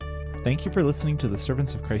Thank you for listening to the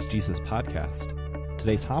Servants of Christ Jesus podcast.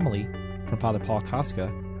 Today's homily from Father Paul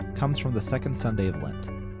Kostka comes from the second Sunday of Lent.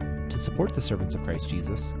 To support the Servants of Christ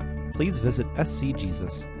Jesus, please visit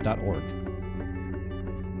scjesus.org.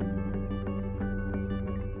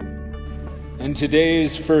 In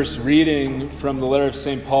today's first reading from the letter of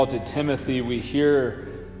St. Paul to Timothy, we hear,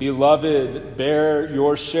 "Beloved, bear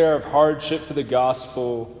your share of hardship for the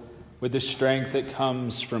gospel with the strength that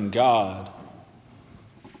comes from God."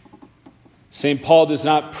 St. Paul does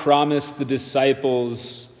not promise the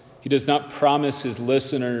disciples, he does not promise his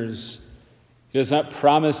listeners, he does not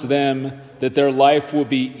promise them that their life will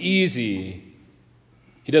be easy.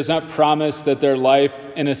 He does not promise that their life,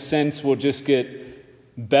 in a sense, will just get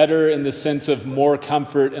better in the sense of more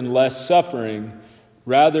comfort and less suffering.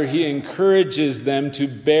 Rather, he encourages them to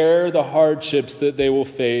bear the hardships that they will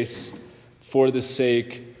face for the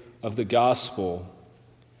sake of the gospel.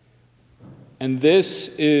 And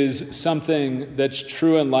this is something that's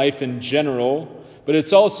true in life in general, but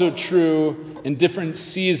it's also true in different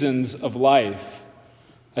seasons of life.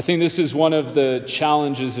 I think this is one of the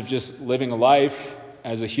challenges of just living a life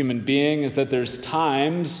as a human being, is that there's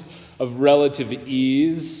times of relative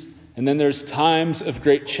ease, and then there's times of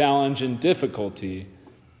great challenge and difficulty.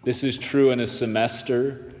 This is true in a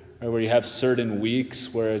semester, where you have certain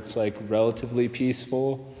weeks where it's like relatively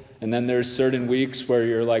peaceful, and then there's certain weeks where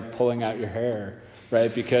you're like pulling out your hair,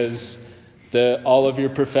 right? Because all of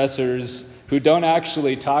your professors who don't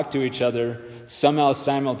actually talk to each other somehow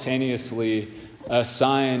simultaneously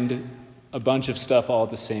assigned a bunch of stuff all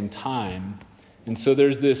at the same time. And so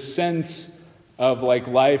there's this sense of like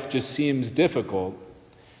life just seems difficult.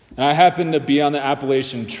 And I happened to be on the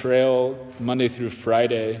Appalachian Trail Monday through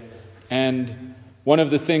Friday, and one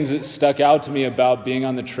of the things that stuck out to me about being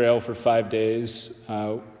on the trail for 5 days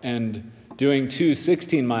and doing two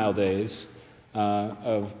 16-mile days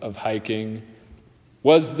of hiking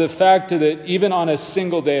was the fact that even on a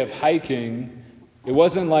single day of hiking, it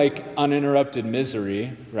wasn't like uninterrupted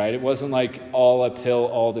misery, right? It wasn't like all uphill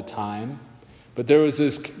all the time. But there was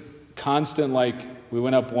this constant, like, we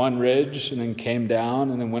went up one ridge and then came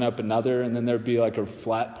down and then went up another, and then there'd be like a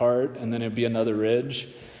flat part and then it'd be another ridge.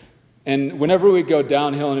 And whenever we go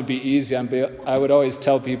downhill and it'd be easy, I would always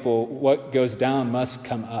tell people what goes down must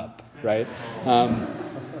come up, right?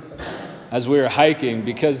 As we were hiking,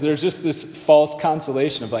 because there's just this false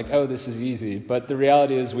consolation of like, oh, this is easy. But the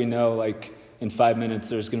reality is we know like in 5 minutes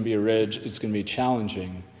there's going to be a ridge, it's going to be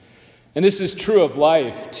challenging. And this is true of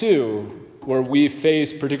life too, where we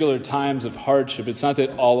face particular times of hardship. It's not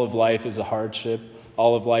that all of life is a hardship,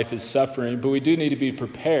 all of life is suffering, but we do need to be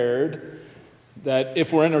prepared that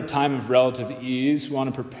if we're in a time of relative ease, we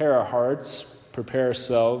want to prepare our hearts, prepare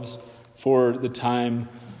ourselves for the time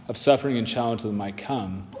of suffering and challenge that might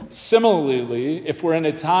come. Similarly, if we're in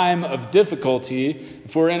a time of difficulty,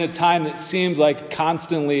 if we're in a time that seems like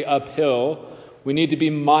constantly uphill, we need to be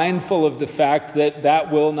mindful of the fact that that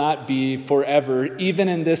will not be forever, even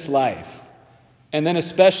in this life. And then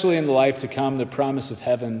especially in the life to come, the promise of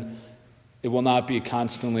heaven, it will not be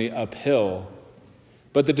constantly uphill.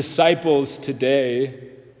 But the disciples today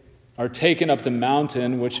are taken up the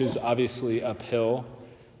mountain, which is obviously uphill,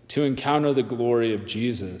 to encounter the glory of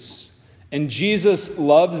Jesus. And Jesus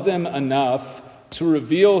loves them enough to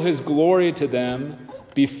reveal his glory to them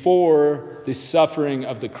before the suffering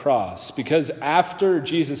of the cross. Because after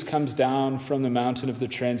Jesus comes down from the mountain of the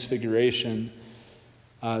Transfiguration,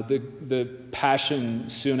 the passion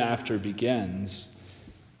soon after begins.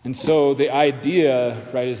 And so the idea,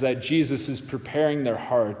 right, is that Jesus is preparing their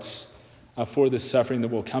hearts for the suffering that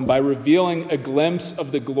will come by revealing a glimpse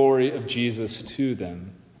of the glory of Jesus to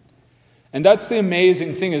them. And that's the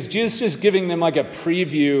amazing thing, is Jesus is giving them like a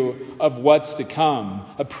preview of what's to come,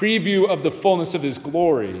 a preview of the fullness of his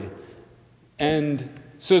glory. And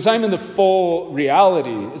so it's not even the full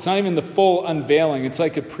reality. It's not even the full unveiling. It's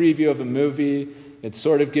like a preview of a movie. It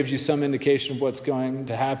sort of gives you some indication of what's going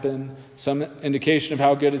to happen, some indication of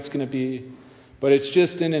how good it's going to be, but it's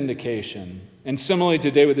just an indication. And similarly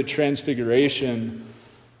today with the Transfiguration,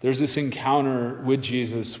 there's this encounter with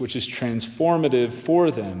Jesus which is transformative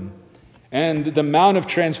for them. And the Mount of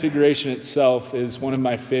Transfiguration itself is one of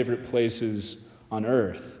my favorite places on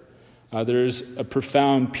earth. There's a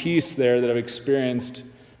profound peace there that I've experienced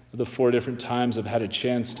the 4 different times I've had a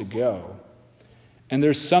chance to go. And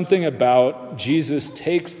there's something about Jesus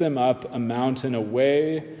takes them up a mountain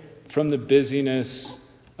away from the busyness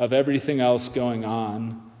of everything else going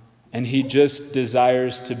on, and he just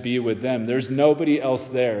desires to be with them. There's nobody else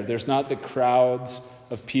there. There's not the crowds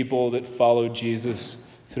of people that follow Jesus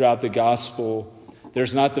throughout the gospel.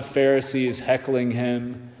 There's not the Pharisees heckling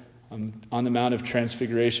him. on the Mount of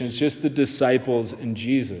Transfiguration. It's just the disciples and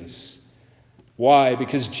Jesus. Why?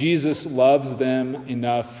 Because Jesus loves them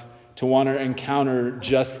enough to want to encounter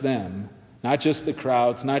just them, not just the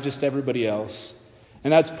crowds, not just everybody else.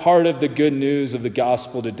 And that's part of the good news of the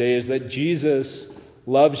gospel today, is that Jesus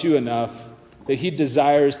loves you enough that he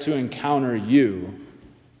desires to encounter you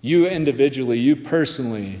individually, you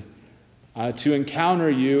personally, to encounter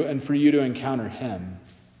you and for you to encounter him.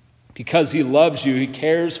 Because he loves you, he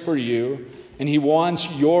cares for you, and he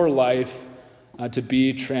wants your life to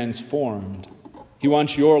be transformed. He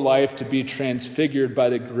wants your life to be transfigured by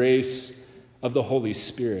the grace of the Holy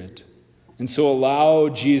Spirit. And so allow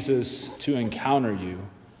Jesus to encounter you.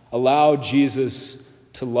 Allow Jesus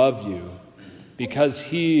to love you, because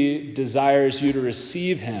he desires you to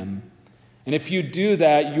receive him. And if you do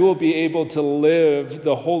that, you will be able to live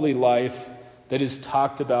the holy life that is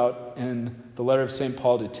talked about in the letter of St.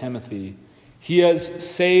 Paul to Timothy. He has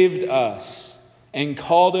saved us and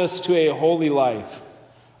called us to a holy life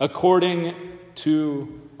according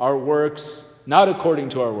to our works, not according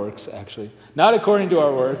to our works, actually. Not according to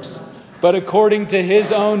our works, but according to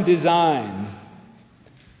his own design.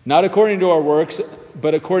 Not according to our works,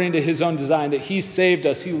 but according to his own design, that he saved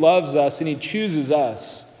us, he loves us, and he chooses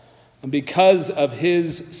us. And because of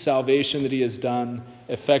his salvation that he has done,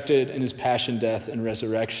 effected in his passion, death, and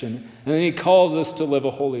resurrection. And then he calls us to live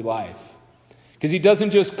a holy life. Because he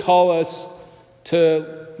doesn't just call us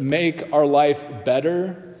to make our life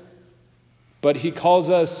better, but he calls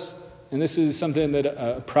us, and this is something that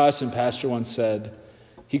a Protestant pastor once said,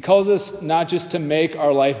 he calls us not just to make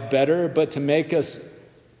our life better, but to make us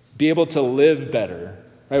be able to live better.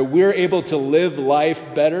 Right? We're able to live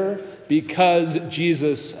life better because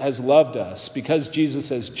Jesus has loved us, because Jesus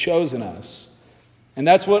has chosen us. And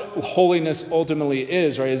that's what holiness ultimately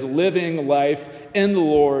is, right? Is living life in the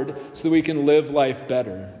Lord so that we can live life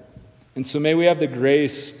better. And so may we have the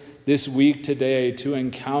grace this week today to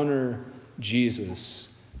encounter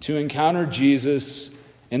Jesus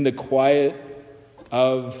in the quiet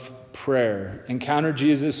of prayer. Encounter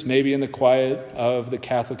Jesus maybe in the quiet of the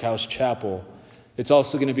Catholic House Chapel. It's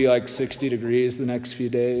also going to be like 60 degrees the next few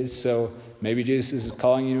days, so maybe Jesus is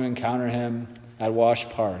calling you to encounter him at Wash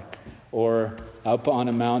Park or up on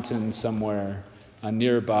a mountain somewhere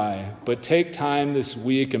nearby. But take time this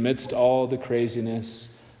week amidst all the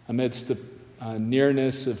craziness, amidst the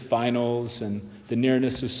nearness of finals and the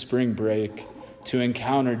nearness of spring break, to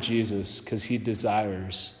encounter Jesus, because he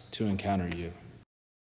desires to encounter you.